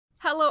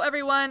Hello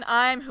everyone,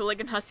 I'm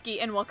HooliganHusky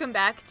and welcome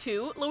back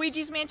to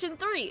Luigi's Mansion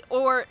 3,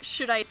 or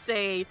should I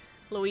say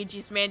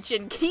Luigi's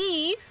Mansion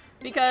Key,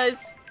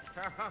 because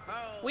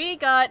we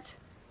got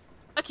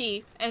a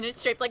key and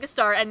it's shaped like a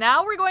star, and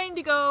now we're going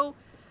to go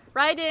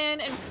right in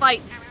and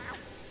fight.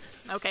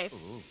 Okay.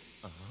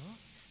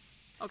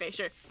 Okay,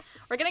 sure.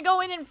 We're gonna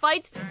go in and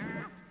fight,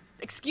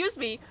 excuse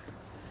me,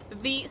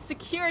 the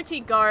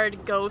security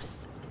guard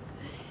ghost.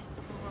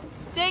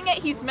 Dang it,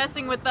 he's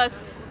messing with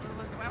us.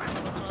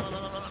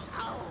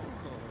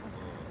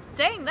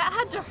 Dang, that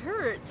had to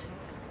hurt.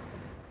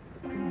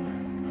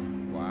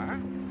 What?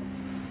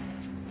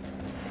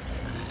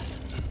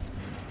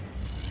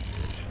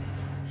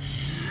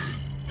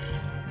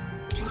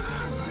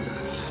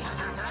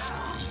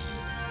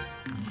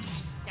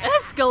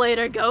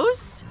 Escalator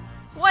ghost?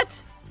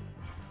 What?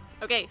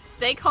 Okay,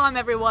 stay calm,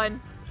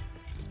 everyone.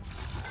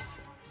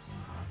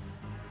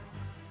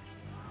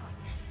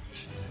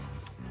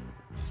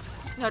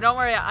 No, don't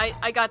worry,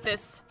 I got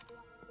this.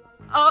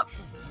 Oh!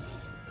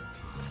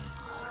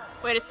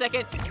 Wait a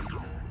second.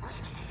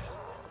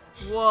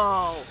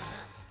 Whoa.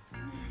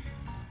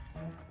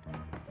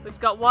 We've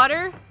got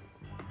water.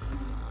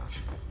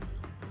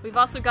 We've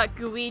also got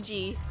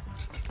Luigi.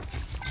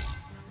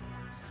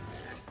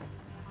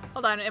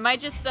 Hold on, am I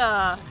just,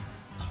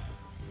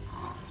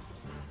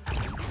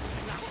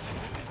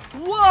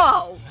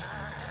 Whoa!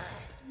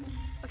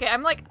 Okay,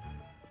 I'm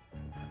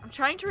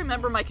trying to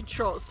remember my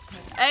controls.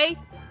 A.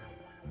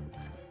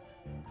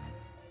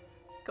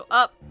 Go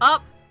up,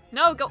 up.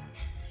 No, go.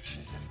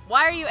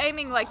 Why are you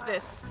aiming like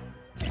this?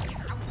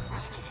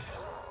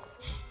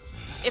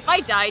 If I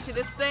die to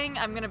this thing,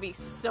 I'm gonna be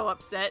so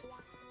upset.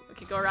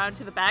 Okay, go around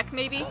to the back,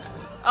 maybe?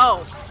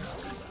 Oh.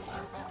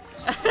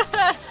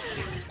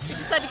 He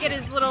just had to get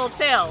his little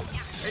tail.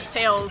 Or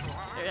tails.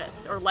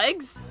 Or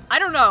legs? I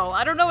don't know.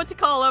 I don't know what to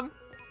call him.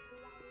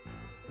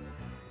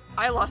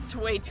 I lost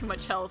way too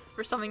much health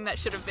for something that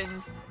should have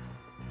been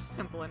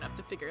simple enough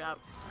to figure out.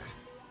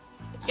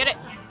 Get it?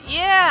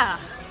 Yeah!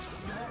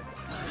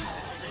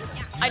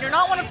 I do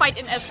not want to fight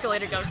an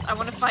escalator ghost. I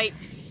want to fight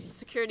a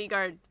security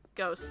guard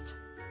ghost.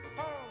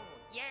 Oh,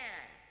 yeah.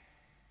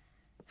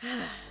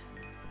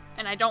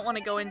 And I don't want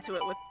to go into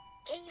it with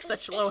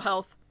such low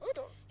health.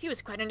 He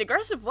was quite an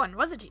aggressive one,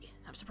 wasn't he?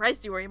 I'm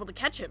surprised you were able to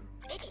catch him.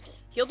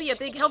 He'll be a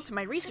big help to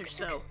my research,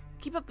 though.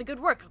 Keep up the good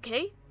work,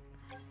 okay?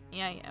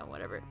 Yeah,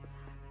 whatever.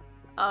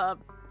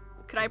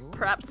 Could I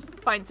perhaps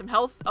find some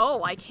health?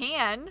 Oh, I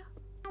can.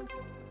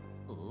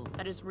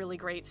 That is really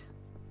great.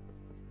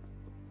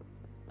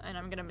 And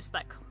I'm gonna miss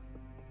that.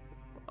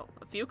 Oh,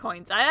 a few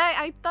coins.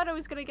 I thought I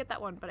was gonna get that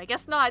one, but I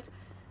guess not.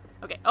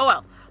 Okay, oh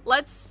well.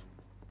 Let's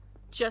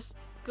just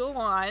go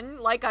on,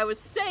 like I was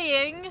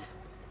saying,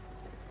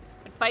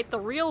 and fight the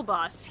real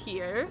boss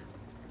here.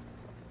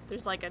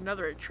 There's like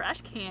another trash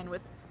can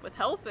with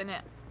health in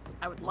it.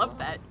 I would love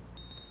that.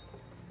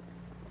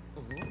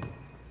 I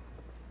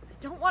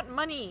don't want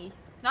money.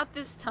 Not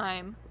this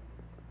time.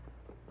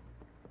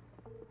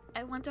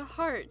 I want a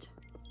heart.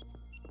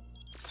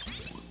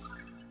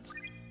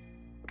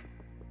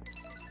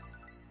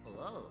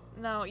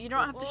 No, you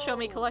don't have to show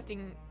me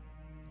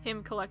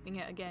him collecting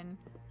it again.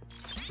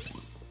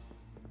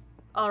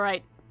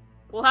 Alright.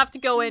 We'll have to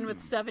go in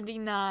with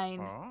 79.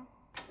 Huh?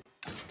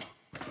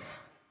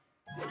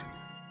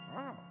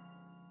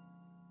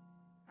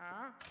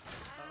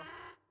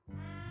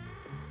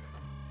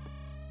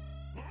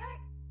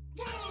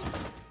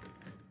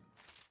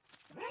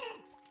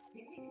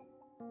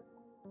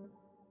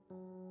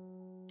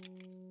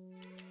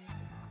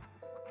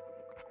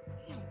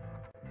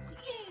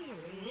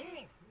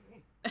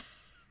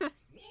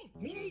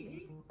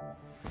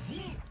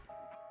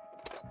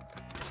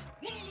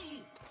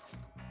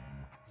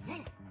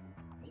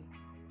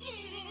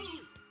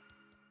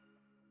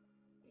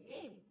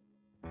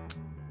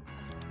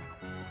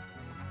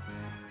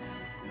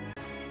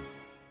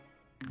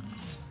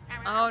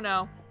 Oh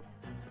no.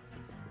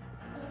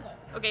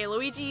 Okay,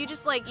 Luigi, you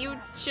just you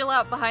chill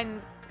out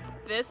behind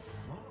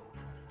this.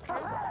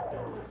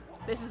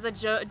 This is a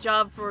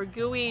job for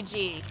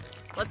Luigi.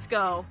 Let's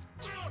go.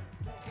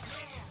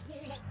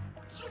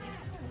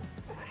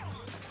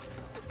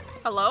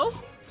 Hello?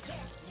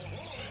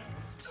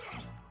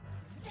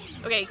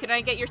 Okay, can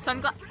I get your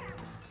sunglasses?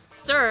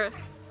 Sir,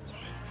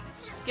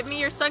 give me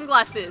your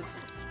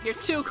sunglasses. You're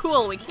too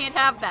cool. We can't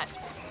have that.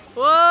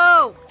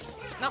 Whoa!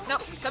 Nope,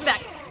 nope. Come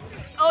back.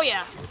 Oh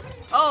yeah.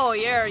 Oh,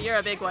 you're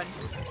a big one.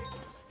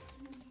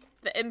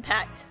 The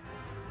impact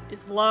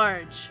is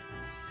large.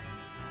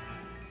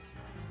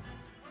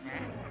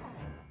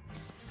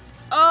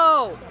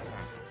 Oh!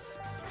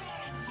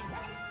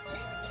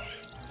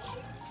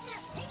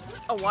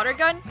 A water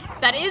gun?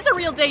 That is a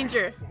real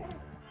danger!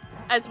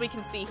 As we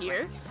can see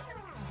here.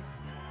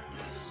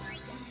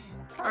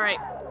 Alright,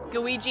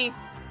 Luigi,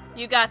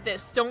 you got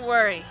this. Don't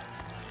worry.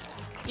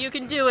 You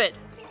can do it.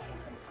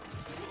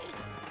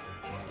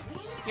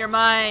 You're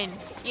mine.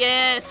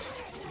 Yes!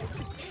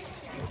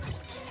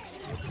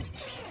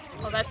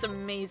 Oh, that's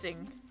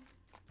amazing.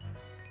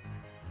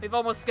 We've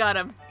almost got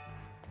him.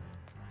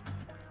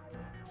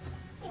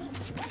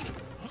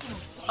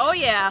 Oh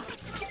yeah.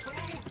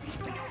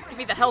 Give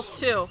me the health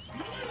too.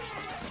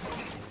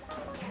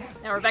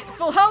 Now we're back to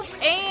full health,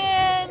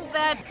 and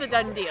that's a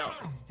done deal.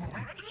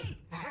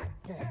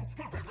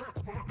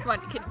 Come on,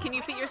 can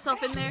you fit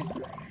yourself in there?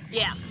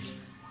 Yeah.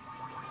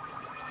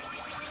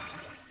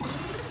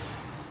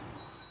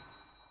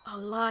 A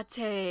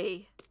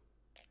latte.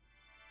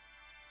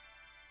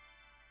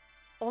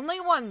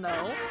 Only one,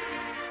 though.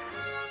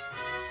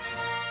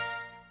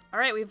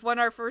 Alright, we've won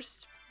our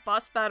first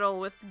boss battle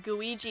with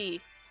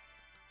Luigi.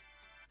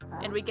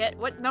 And we get,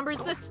 what number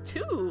is this?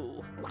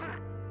 2.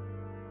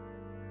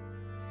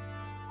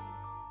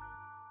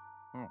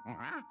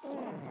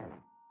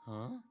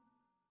 Huh?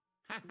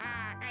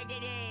 I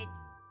did it!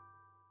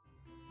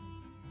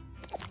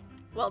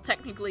 Well,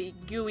 technically,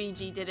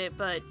 Luigi did it,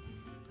 but,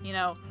 you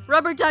know,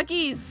 rubber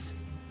duckies!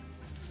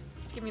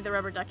 Give me the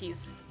rubber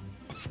duckies.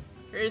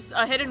 There's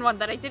a hidden one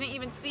that I didn't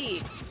even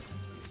see.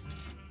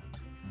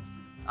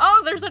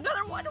 Oh, there's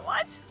another one,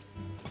 what?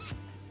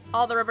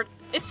 All the rubber-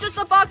 it's just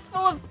a box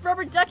full of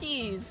rubber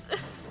duckies!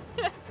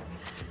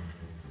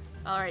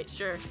 Alright,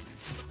 sure.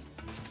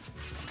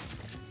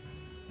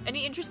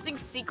 Any interesting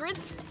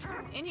secrets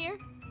in here?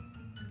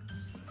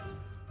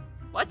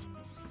 What?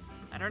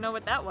 I don't know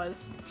what that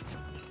was.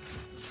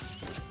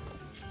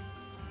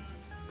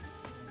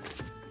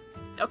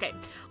 Okay,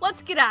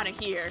 let's get out of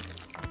here.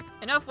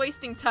 Enough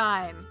wasting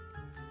time.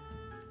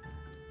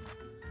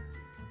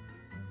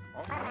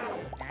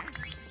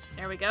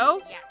 There we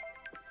go.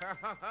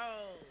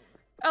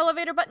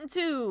 Elevator button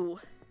 2.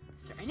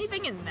 Is there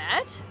anything in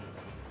that?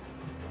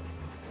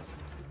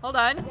 Hold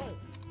on.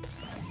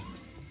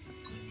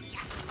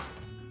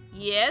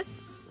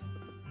 Yes.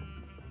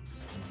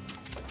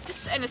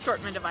 Just an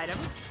assortment of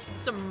items.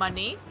 Some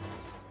money.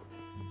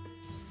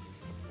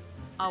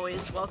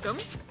 Always welcome.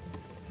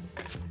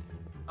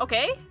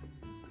 Okay.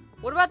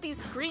 What about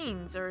these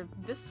screens? Or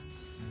this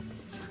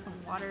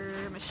water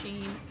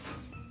machine?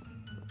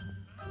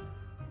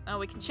 Oh,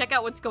 we can check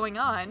out what's going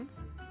on.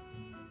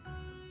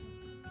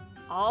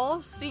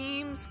 All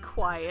seems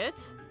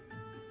quiet.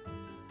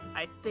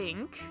 I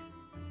think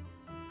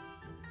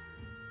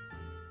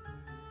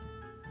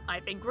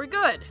we're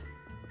good.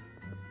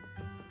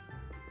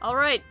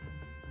 Alright.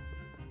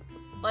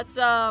 Let's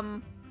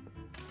go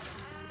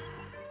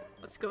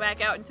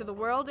back out into the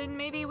world and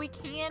maybe we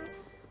can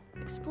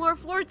explore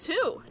floor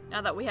 2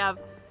 now that we have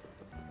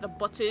the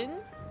button.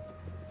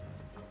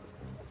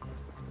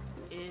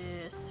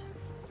 Yes.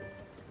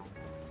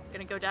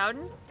 Gonna go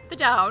down the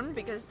down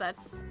because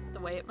that's the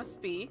way it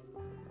must be.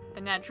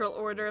 The natural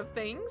order of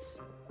things.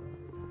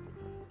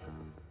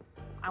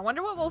 I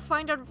wonder what we'll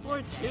find on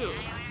floor 2.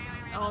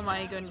 Oh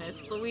my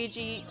goodness,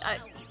 Luigi,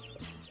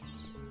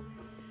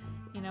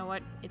 you know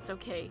what? It's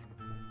okay.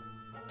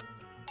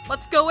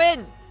 Let's go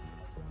in!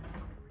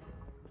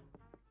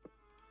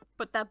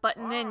 Put that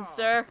button in,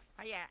 sir.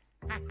 Oh, yeah.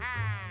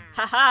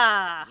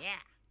 Haha! Yeah.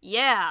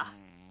 Yeah!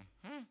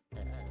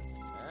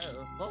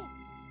 Oh.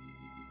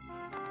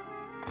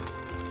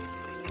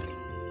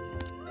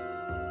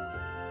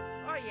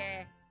 Oh,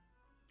 yeah.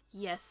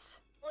 Yes.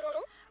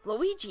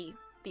 Luigi,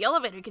 the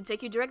elevator can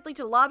take you directly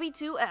to lobby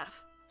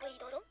 2F.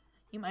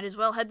 You might as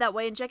well head that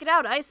way and check it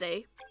out, I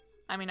say.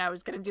 I mean, I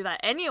was gonna do that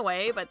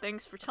anyway, but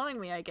thanks for telling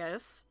me, I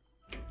guess.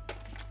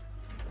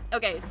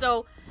 Okay,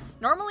 so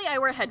normally I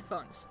wear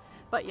headphones,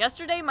 but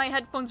yesterday my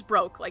headphones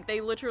broke. Like,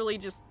 they literally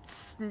just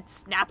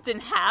snapped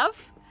in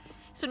half.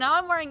 So now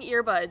I'm wearing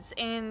earbuds,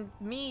 and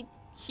me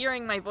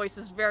hearing my voice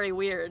is very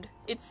weird.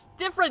 It's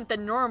different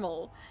than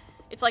normal.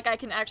 It's like I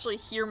can actually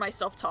hear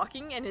myself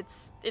talking, and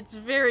it's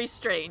very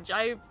strange.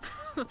 I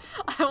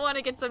want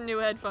to get some new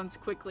headphones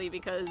quickly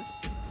because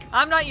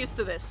I'm not used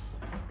to this.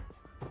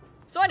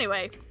 So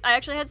anyway, I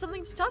actually had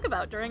something to talk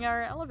about during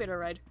our elevator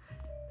ride.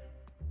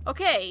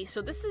 Okay,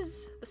 so this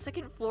is the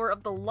second floor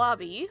of the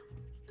lobby.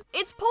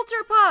 It's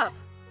Polterpup!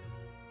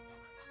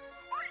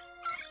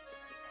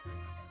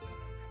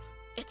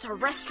 It's a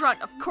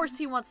restaurant, of course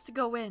he wants to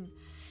go in.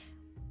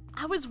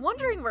 I was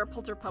wondering where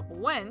Polterpup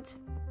went.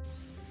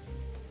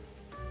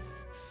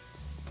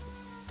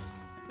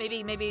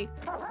 Maybe.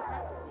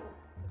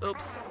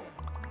 Oops.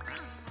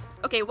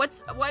 Okay,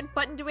 what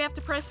button do we have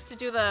to press to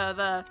do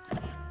the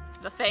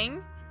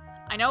thing?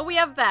 I know we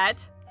have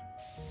that.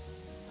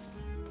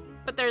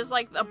 But there's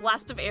like a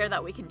blast of air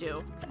that we can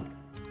do.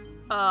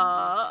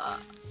 Oh,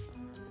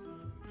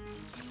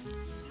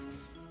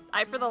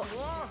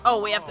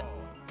 we have to,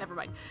 never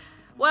mind.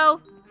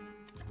 Well,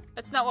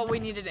 that's not what we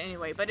needed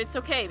anyway, but it's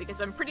okay because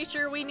I'm pretty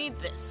sure we need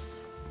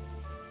this.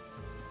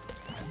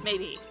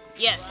 Maybe.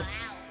 Yes.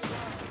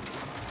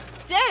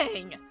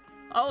 Dang!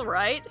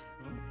 Alright.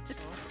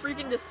 Just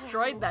freaking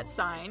destroyed that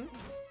sign.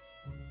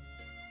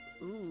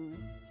 Ooh.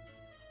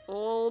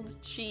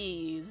 Old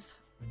cheese.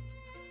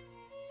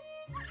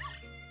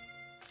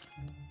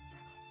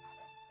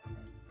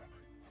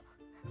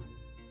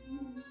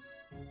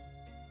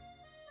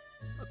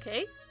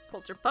 Okay,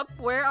 Polterpup,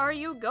 where are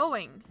you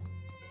going?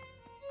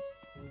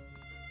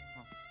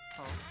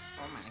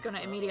 Just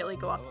gonna immediately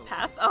go off the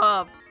path.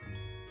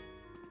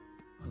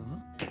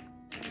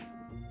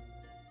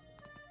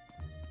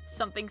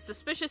 Something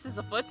suspicious is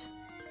afoot.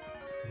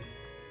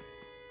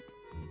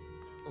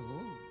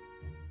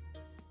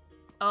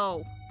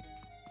 Oh.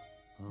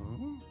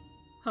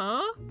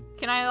 Huh?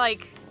 Can I,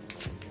 like...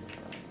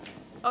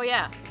 Oh,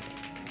 yeah.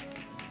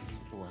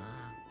 Wow.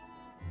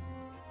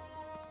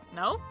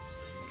 No?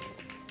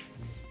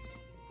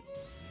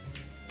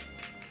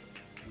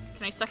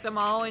 Can I suck them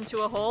all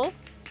into a hole?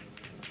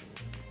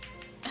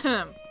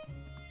 It's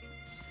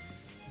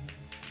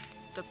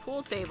a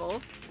pool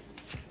table.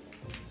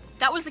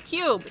 That was a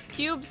cube!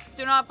 Cubes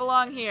do not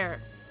belong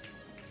here.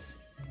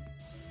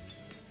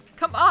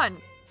 Come on!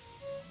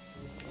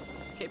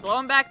 Okay, blow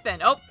them back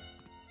then. Oh!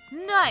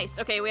 Nice!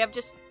 Okay, we have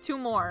just 2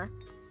 more.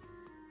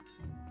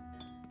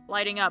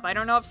 Lighting up. I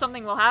don't know if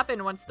something will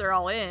happen once they're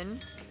all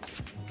in.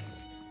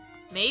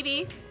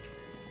 Maybe.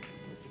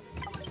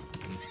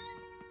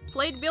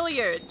 Played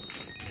billiards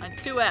on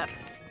 2F.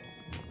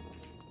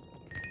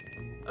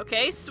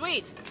 Okay,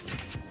 sweet.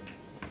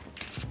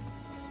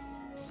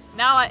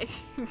 Now I...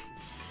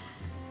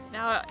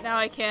 now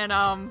I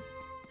can,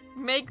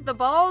 make the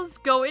balls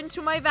go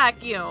into my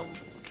vacuum.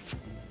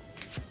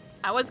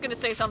 I was gonna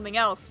say something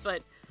else,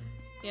 but,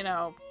 you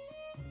know,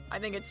 I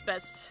think it's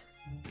best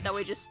that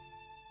we just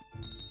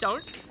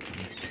don't.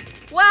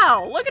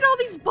 Wow, look at all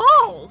these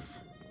balls!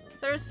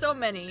 There's so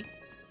many.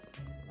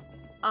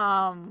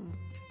 Also,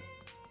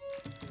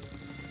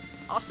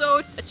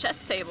 a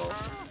chess table.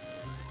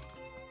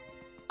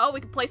 Oh, we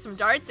can play some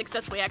darts,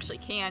 except we actually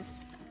can't.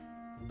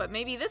 But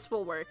maybe this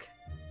will work.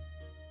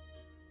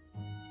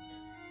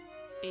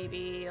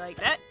 Maybe like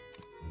that?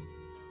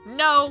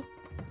 No!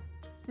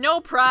 No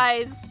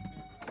prize!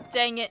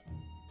 Dang it.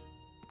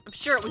 I'm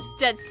sure it was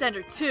dead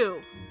center,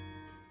 too.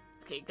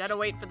 Okay, gotta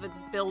wait for the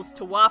bills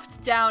to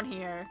waft down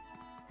here.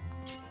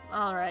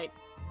 Alright.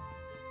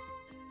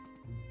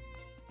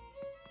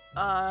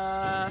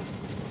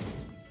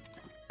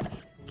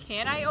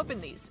 Can I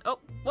open these? Oh,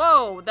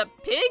 whoa, the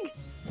pig?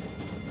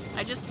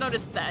 I just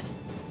noticed that.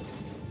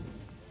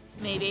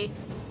 Maybe.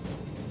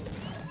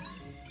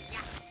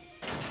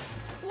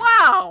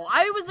 Wow,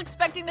 I was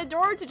expecting the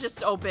door to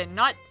just open,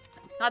 not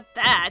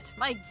that.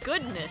 My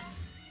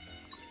goodness.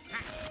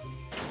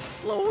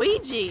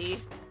 Luigi.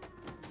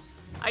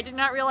 I did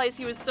not realize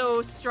he was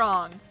so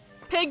strong.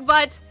 Pig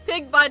butt!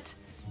 Pig butt!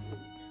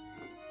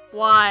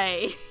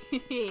 Why?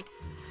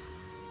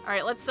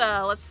 Alright, let's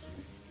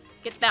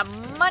get that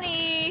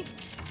money!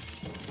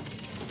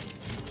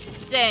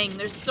 Dang,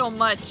 there's so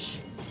much.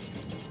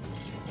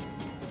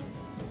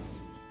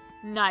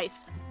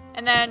 Nice.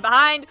 And then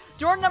behind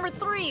door number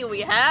 3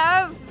 we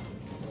have...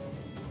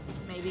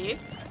 Maybe.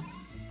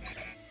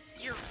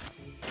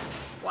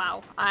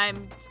 Wow,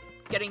 I'm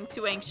getting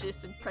too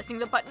anxious and pressing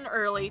the button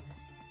early.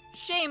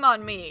 Shame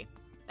on me.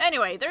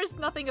 Anyway, there's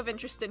nothing of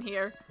interest in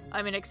here.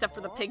 I mean, except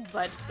for the pig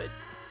butt, but,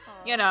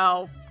 you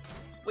know,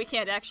 we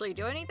can't actually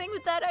do anything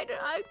with that,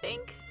 I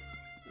think.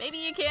 Maybe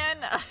you can.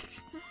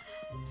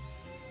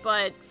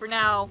 But for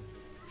now,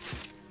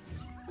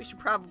 we should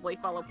probably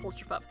follow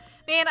Polterpup.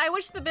 Man, I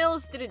wish the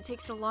bills didn't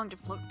take so long to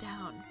float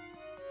down.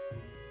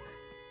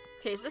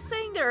 Okay, is this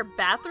saying there are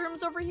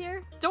bathrooms over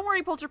here? Don't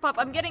worry, Polterpup,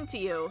 I'm getting to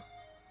you.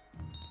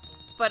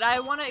 But I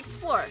want to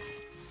explore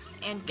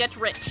and get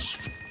rich.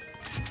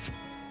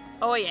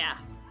 Oh yeah.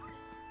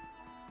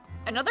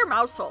 Another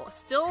mouse hole.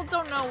 Still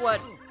don't know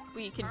what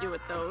we can do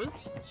with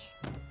those.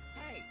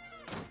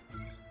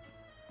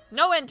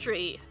 No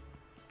entry.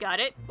 Got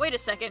it. Wait a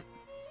second.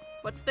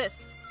 What's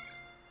this?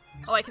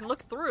 Oh, I can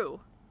look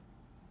through.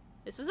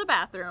 This is a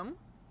bathroom.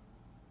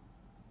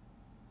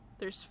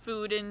 There's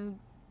food in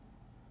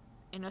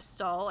a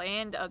stall,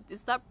 and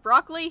is that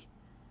broccoli?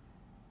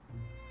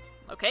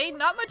 Okay,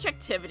 not much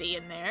activity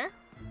in there.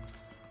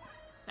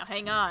 Now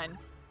hang on.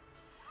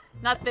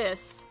 Not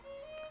this,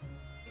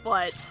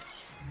 but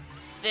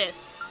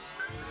this.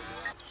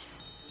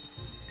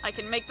 I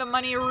can make the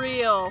money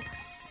real.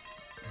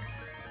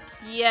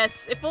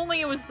 Yes, if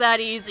only it was that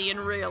easy in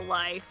real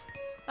life.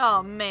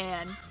 Oh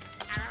man.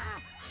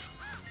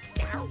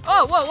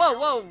 Oh, whoa, whoa,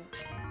 whoa.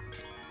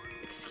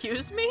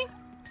 Excuse me?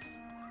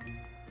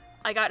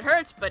 I got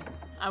hurt, but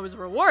I was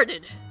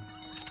rewarded.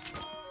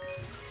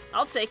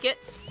 I'll take it.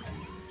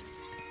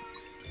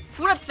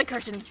 Rip the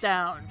curtains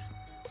down.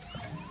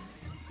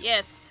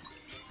 Yes.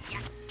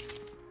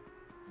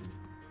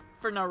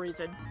 For no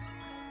reason.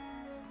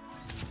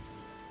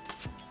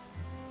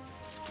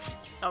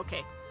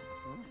 Okay.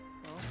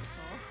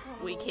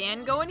 We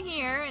can go in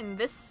here, in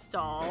this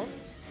stall.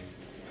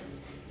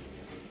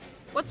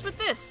 What's with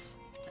this?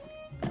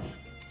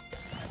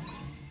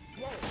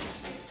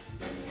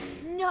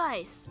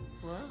 Nice!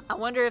 I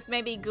wonder if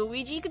maybe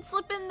Luigi could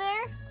slip in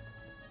there?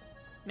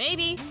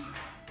 Maybe.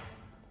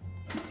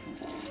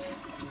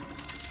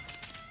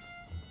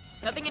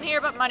 Nothing in here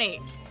but money.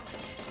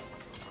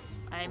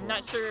 I'm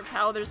not sure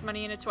how there's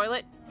money in a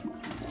toilet.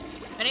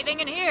 Anything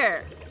in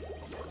here?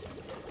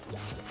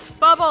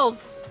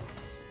 Bubbles!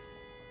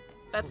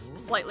 That's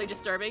slightly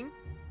disturbing.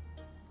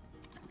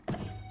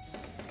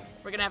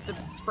 We're gonna have to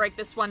break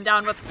this one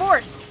down with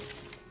force!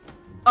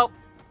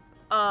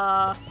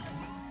 Oh.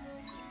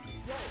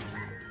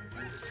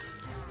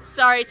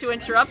 Sorry to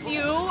interrupt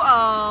you.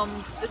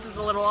 This is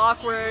a little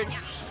awkward.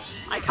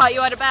 I caught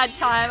you at a bad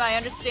time, I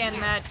understand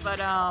that, but,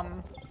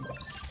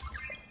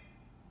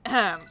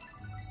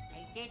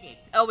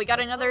 oh, we got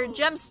another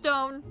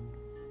gemstone.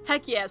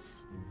 Heck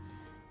yes.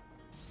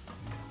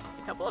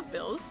 A couple of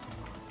bills.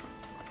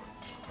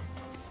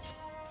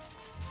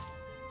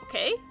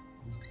 Okay.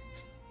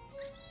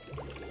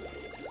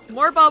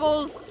 More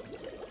bubbles.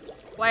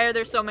 Why are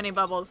there so many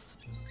bubbles?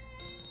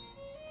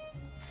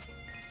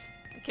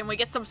 Can we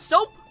get some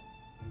soap?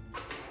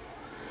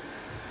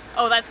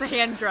 Oh, that's a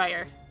hand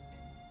dryer.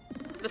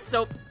 The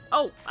soap.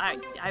 Oh,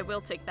 I will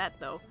take that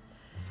though.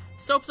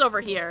 Soap's over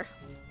here.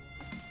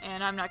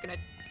 And I'm not gonna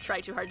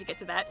try too hard to get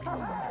to that.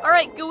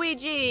 Alright,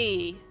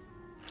 Luigi!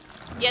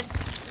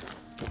 Yes.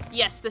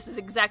 Yes, this is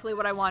exactly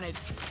what I wanted.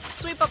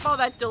 Sweep up all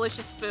that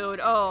delicious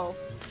food. Oh.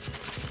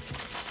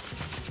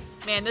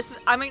 Man, this is,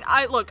 I mean,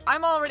 look,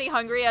 I'm already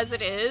hungry as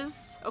it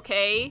is.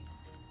 Okay.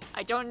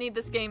 I don't need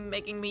this game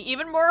making me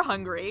even more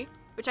hungry.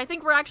 Which I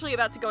think we're actually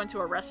about to go into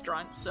a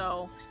restaurant,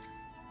 so...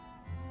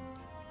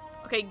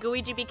 Okay,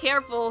 Luigi, be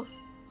careful.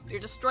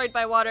 You're destroyed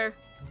by water.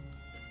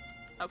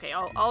 Okay,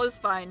 all is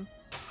fine.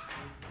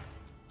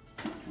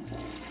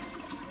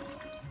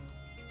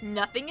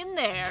 Nothing in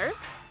there.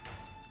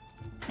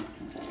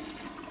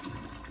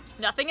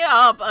 Nothing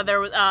up. There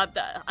was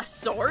a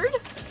sword?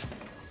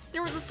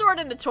 There was a sword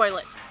in the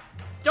toilet.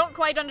 Don't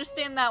quite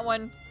understand that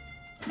one.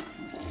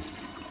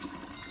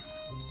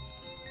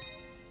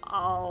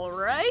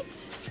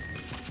 Alright.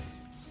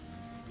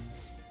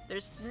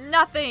 There's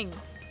nothing.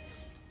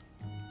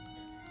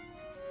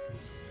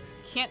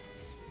 Can't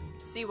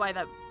see why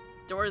that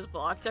door is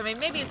blocked. I mean,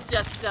 maybe it's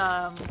just,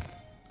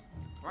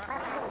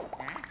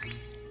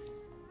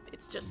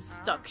 it's just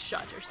stuck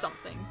shut or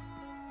something.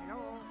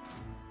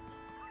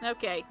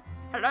 Okay.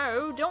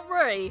 Hello, don't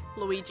worry,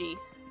 Luigi.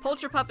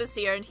 Polterpup is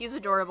here and he's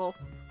adorable.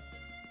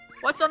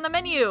 What's on the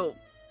menu?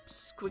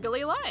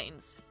 Squiggly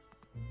lines.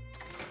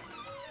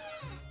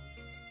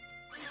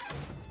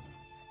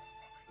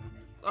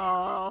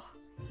 Oh.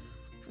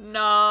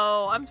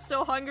 No, I'm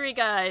so hungry,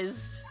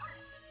 guys.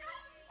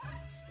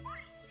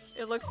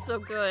 It looks so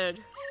good.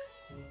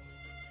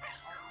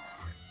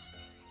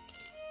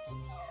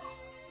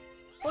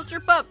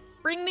 Polterpup,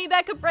 bring me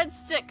back a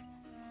breadstick.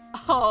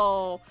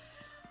 Oh,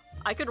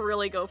 I could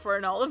really go for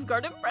an Olive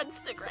Garden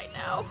breadstick right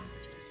now.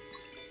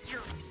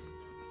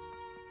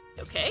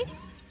 Okay.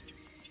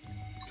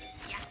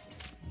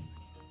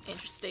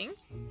 Interesting.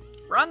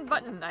 Wrong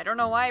button. I don't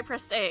know why I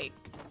pressed A.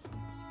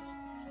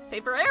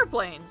 Paper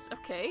airplanes.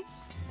 Okay.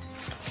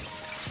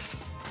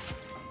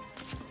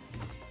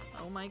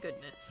 Oh my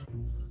goodness.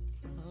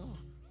 No.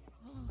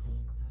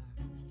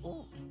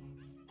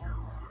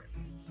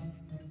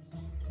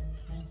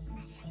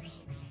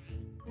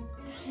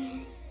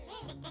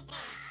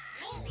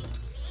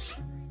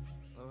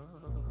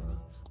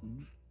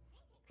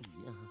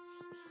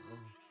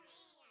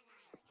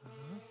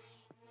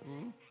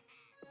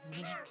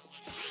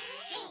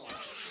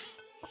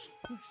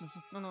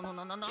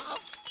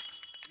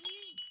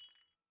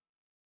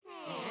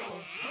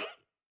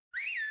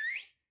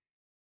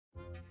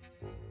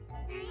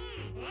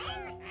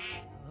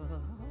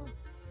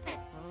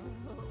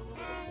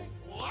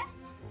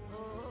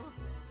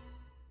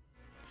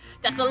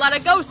 That's a lot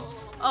of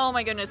ghosts! Oh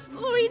my goodness.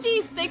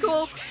 Luigi, stay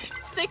cool.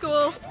 Stay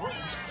cool.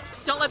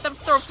 Don't let them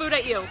throw food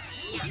at you.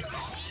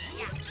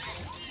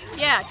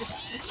 Yeah,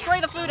 just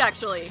destroy the food,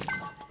 actually.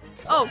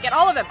 Oh, get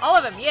all of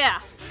them, yeah.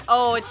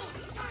 Oh, it's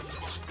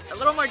a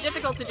little more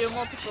difficult to do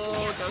multiple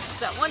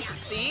ghosts at once, it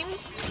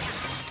seems.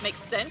 Makes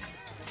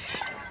sense.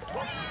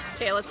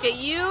 Okay, let's get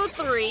you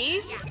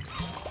 3.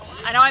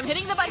 I know I'm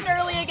hitting the button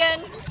early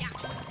again,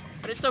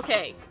 but it's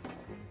okay.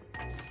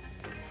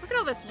 Look at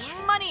all this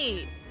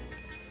money.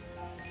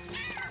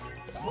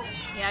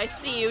 Yeah, I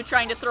see you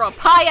trying to throw a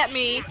pie at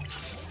me.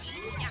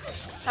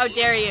 How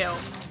dare you?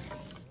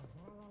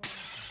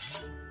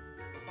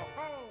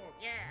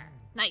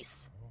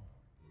 Nice.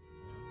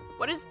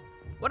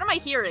 What am I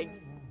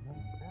hearing?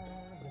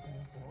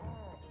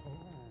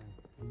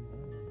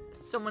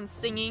 Someone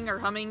singing or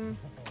humming.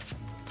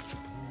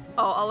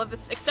 Oh, all of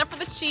this, except for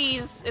the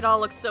cheese. It all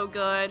looks so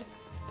good.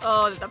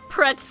 Oh, the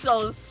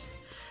pretzels.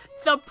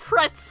 The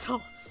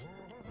pretzels.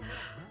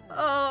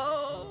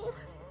 Oh.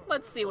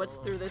 Let's see what's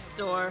through this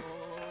door.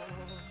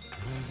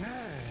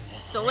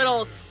 It's a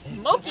little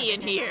smoky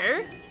in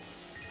here.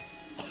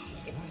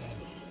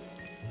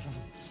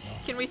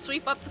 Can we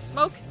sweep up the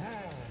smoke?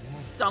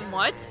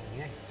 Somewhat.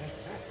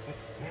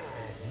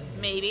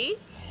 Maybe.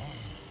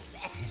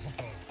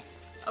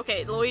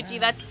 Okay, Luigi,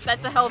 that's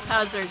a health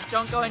hazard.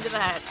 Don't go into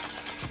that.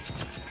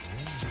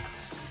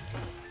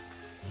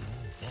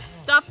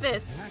 Stop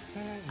this.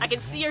 I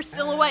can see your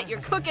silhouette. You're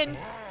cooking.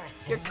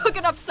 You're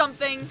cooking up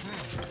something.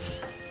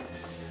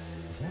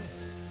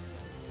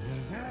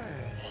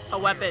 A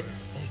weapon.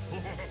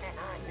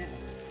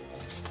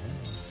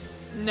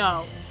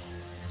 No.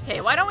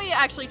 Okay, why don't we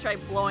actually try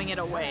blowing it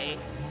away?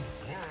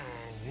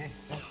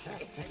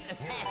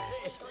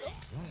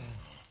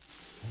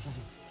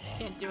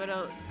 Can't do it.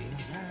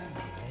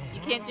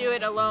 You can't do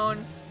it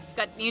alone.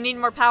 you need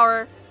more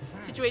power.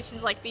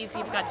 Situations like these,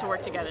 you've got to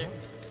work together.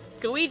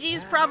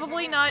 Luigi's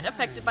probably not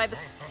affected by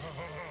this.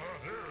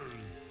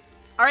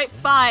 Alright,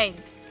 fine.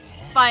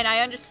 Fine, I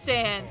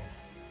understand.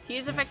 He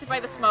is affected by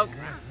the smoke.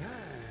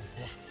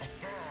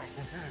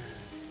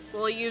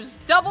 We'll use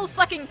double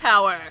sucking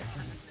power.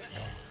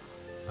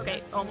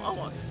 Okay,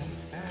 almost.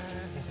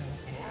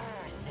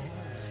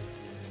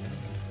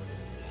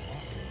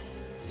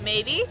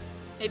 Maybe?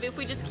 Maybe if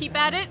we just keep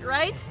at it,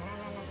 right?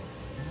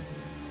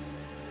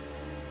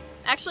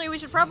 Actually, we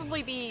should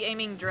probably be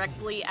aiming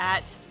directly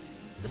at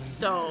the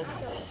stove.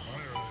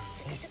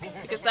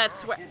 Because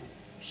that's where—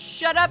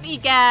 Shut up,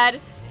 Egad!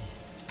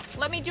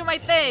 Let me do my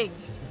thing!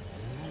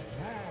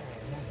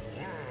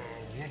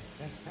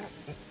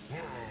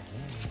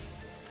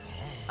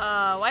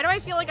 Why do I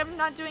feel like I'm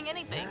not doing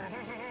anything?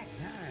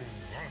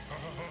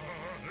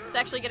 It's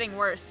actually getting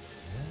worse.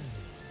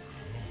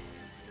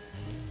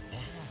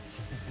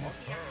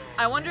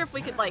 I wonder if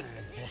we could, like...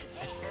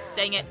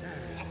 Dang it.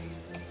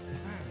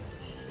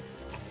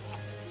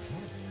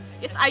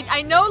 Yes,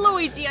 I know,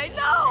 Luigi, I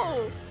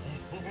know!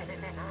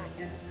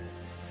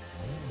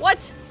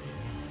 What?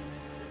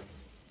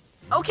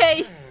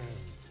 Okay.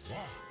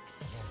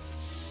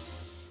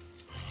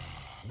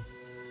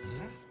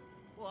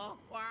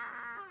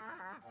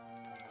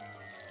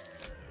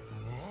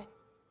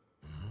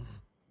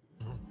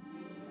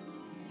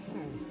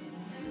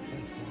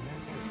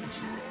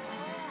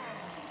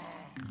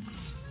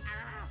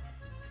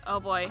 Oh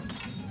boy.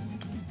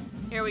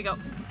 Here we go.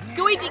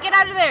 Luigi, get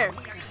out of there!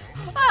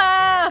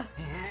 Ah!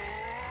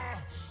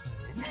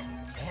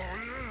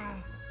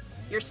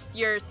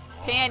 Your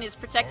pan is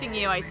protecting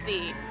you, I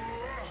see.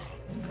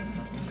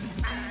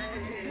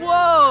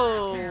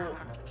 Whoa!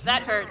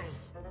 That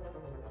hurts.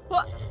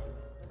 What?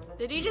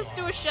 Did he just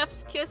do a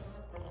chef's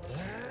kiss?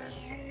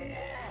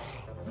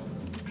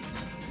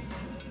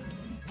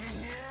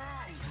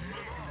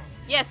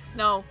 Yes,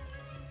 no.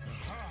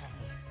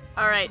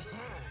 Alright.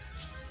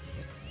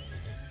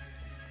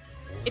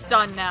 It's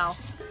on now.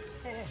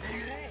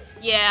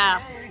 Yeah.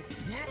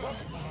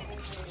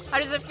 How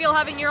does it feel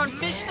having your own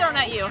fish thrown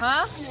at you,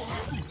 huh?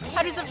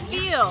 How does it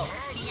feel?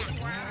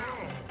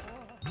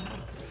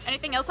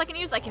 Anything else I can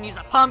use? I can use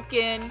a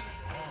pumpkin.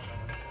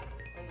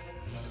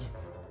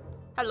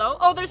 Hello?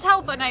 Oh, there's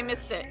health and I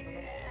missed it.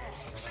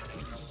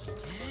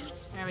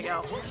 There we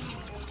go.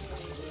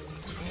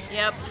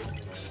 Yep.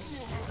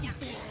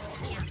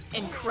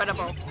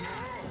 Incredible.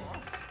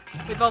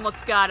 We've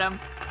almost got him.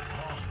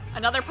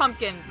 Another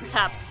pumpkin,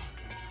 perhaps.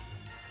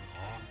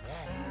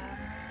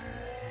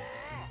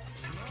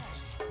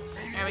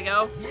 There we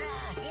go.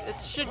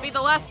 This should be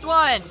the last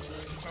one.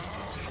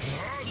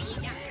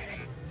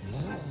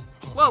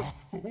 Whoa.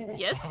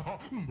 Yes?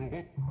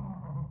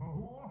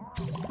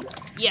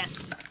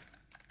 Yes.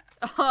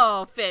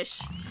 Oh, fish.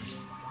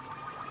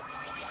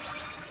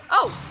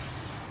 Oh!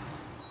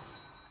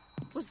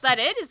 Was that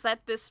it? Is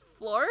that this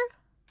floor?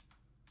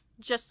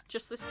 Just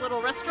this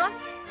little restaurant?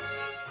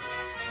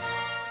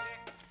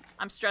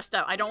 I'm stressed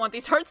out. I don't want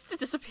these hearts to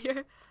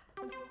disappear.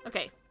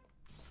 Okay.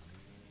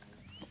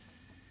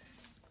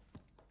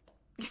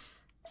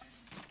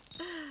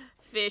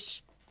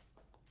 Fish.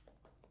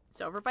 It's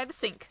over by the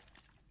sink.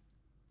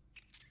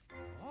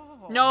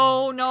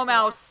 No, no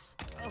mouse.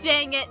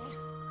 Dang it.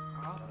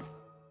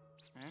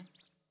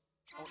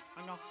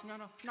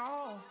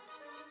 No.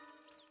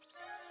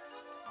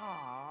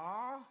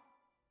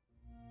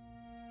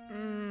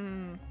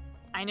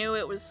 I knew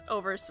it was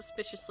over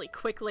suspiciously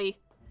quickly.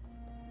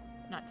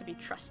 Not to be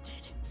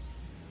trusted.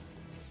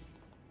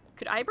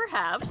 Could I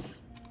perhaps?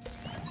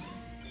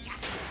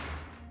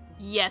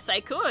 Yes, I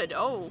could.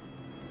 Oh.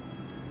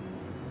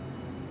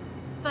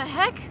 The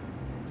heck?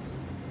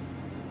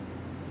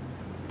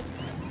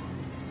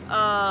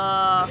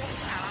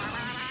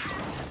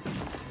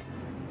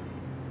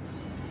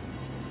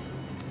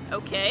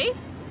 Okay.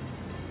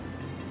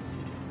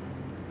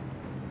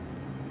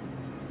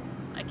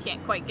 I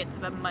can't quite get to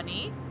the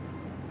money.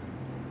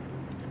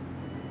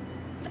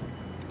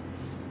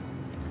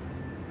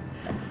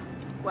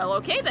 Well,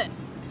 okay then.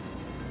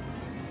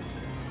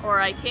 Or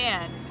I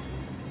can.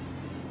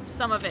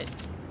 Some of it.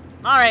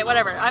 Alright,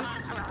 whatever.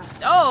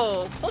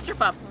 Oh! Vulture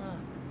pup!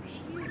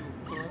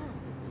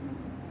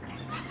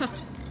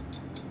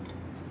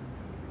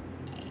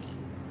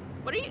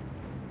 What are you...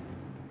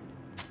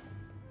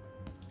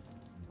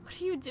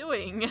 What are you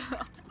doing?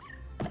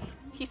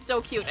 He's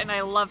so cute and I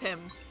love him.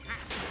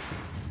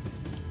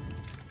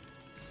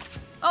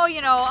 Oh,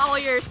 you know, all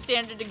your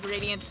standard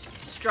ingredients.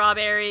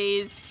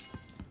 Strawberries...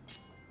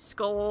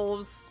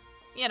 Skulls,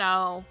 you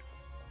know.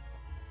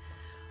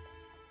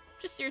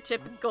 Just your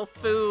typical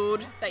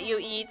food that you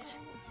eat,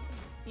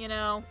 you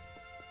know.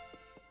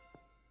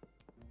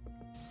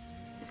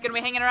 He's gonna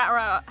be hanging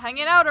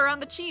out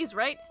around the cheese,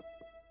 right?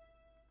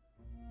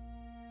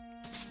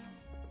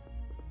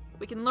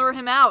 We can lure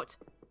him out.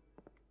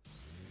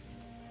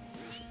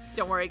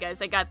 Don't worry,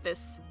 guys, I got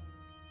this.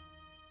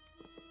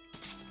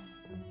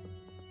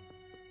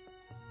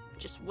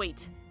 Just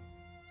wait.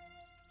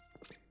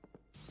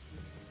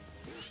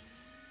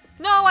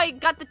 No, I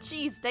got the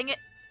cheese, dang it.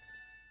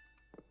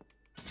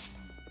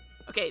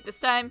 Okay, this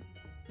time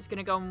it's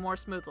gonna go more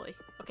smoothly,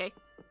 okay?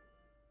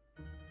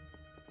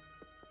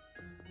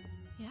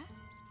 Yeah?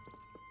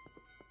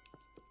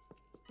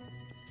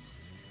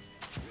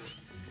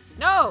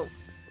 No!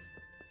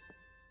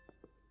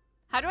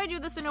 How do I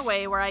do this in a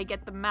way where I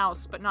get the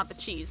mouse but not the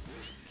cheese?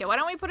 Okay, why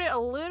don't we put it a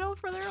little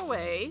further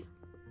away?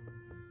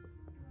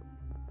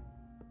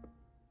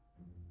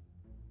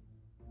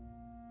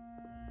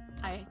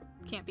 I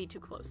can't be too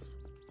close.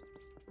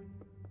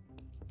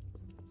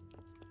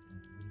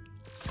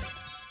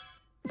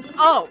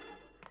 Oh!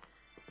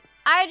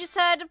 I just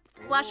had to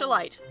flash a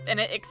light,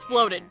 and it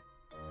exploded.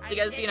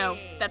 Because, you know,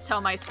 that's how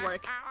mice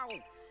work.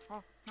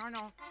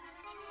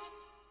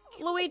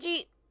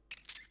 Luigi...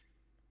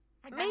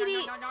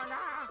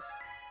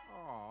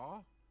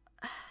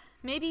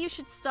 Maybe you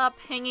should stop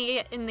hanging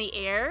it in the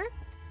air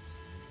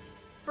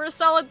for a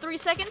solid 3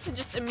 seconds and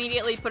just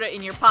immediately put it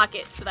in your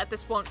pocket so that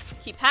this won't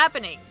keep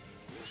happening.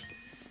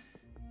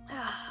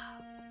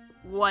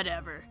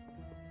 Whatever.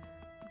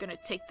 I'm gonna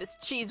take this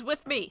cheese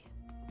with me.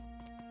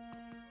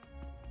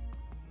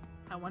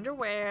 I wonder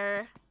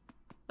where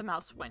the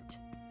mouse went.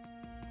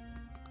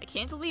 I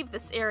can't leave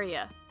this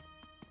area,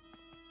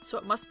 so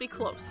it must be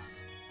close.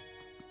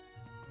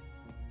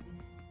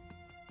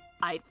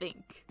 I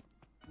think.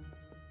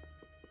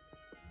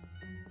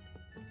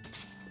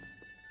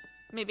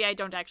 Maybe I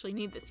don't actually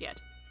need this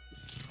yet.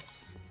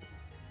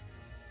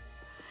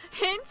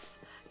 Hints?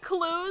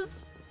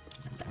 Clues?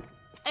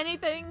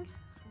 Anything?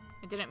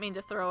 I didn't mean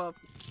to throw a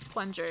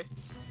plunger.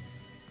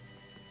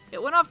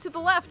 It went off to the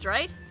left,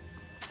 right?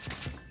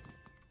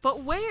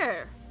 But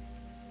where?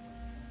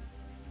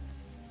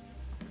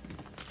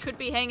 Could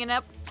be hanging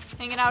out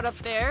up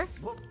there.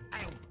 What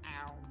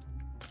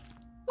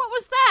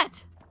was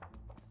that?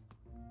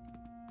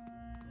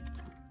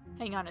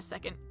 Hang on a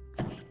second.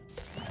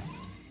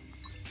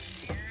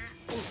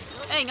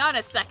 Hang on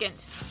a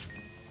second.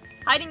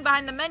 Hiding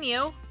behind the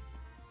menu.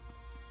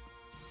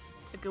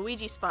 A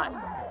Luigi spot.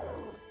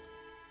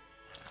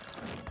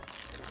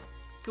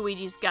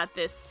 Luigi's got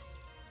this.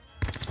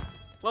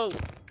 Whoa.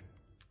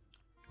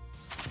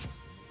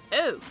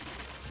 Oh.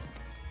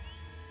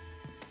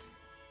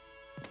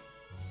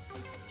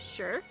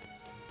 Sure.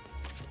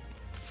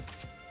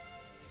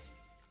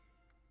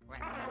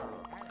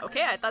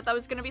 Okay, I thought that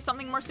was gonna be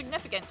something more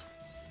significant.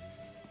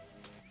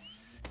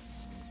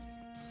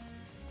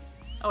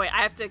 Oh wait,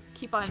 I have to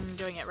keep on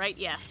doing it, right?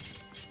 Yeah.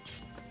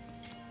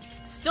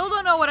 Still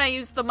don't know what I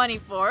used the money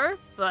for,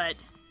 but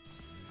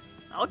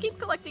I'll keep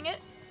collecting it.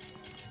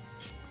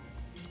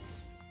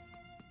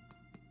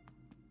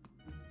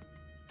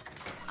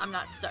 I'm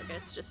not stuck,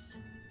 it's just...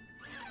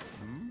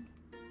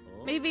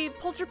 Maybe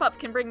Polterpup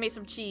can bring me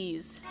some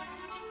cheese.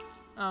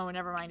 Oh,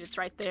 never mind, it's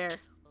right there.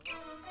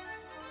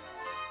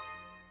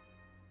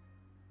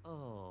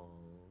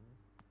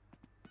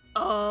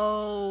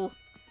 Oh,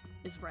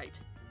 is right.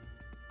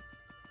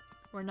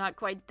 We're not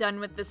quite done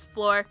with this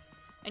floor.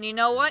 And you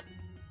know what?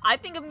 I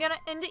think I'm gonna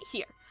end it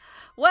here.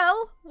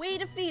 Well, we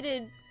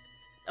defeated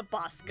a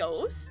boss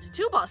ghost.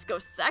 2 boss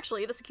ghosts,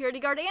 actually, the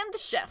security guard and the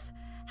chef.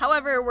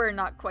 However, we're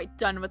not quite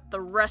done with the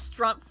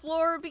restaurant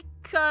floor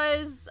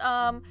because,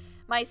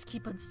 mice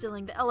keep on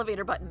stealing the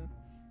elevator button,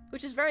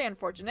 which is very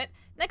unfortunate.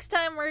 Next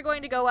time, we're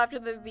going to go after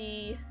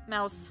the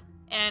mouse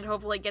and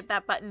hopefully get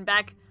that button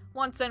back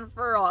once and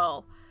for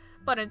all.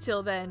 But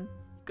until then,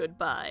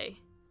 goodbye.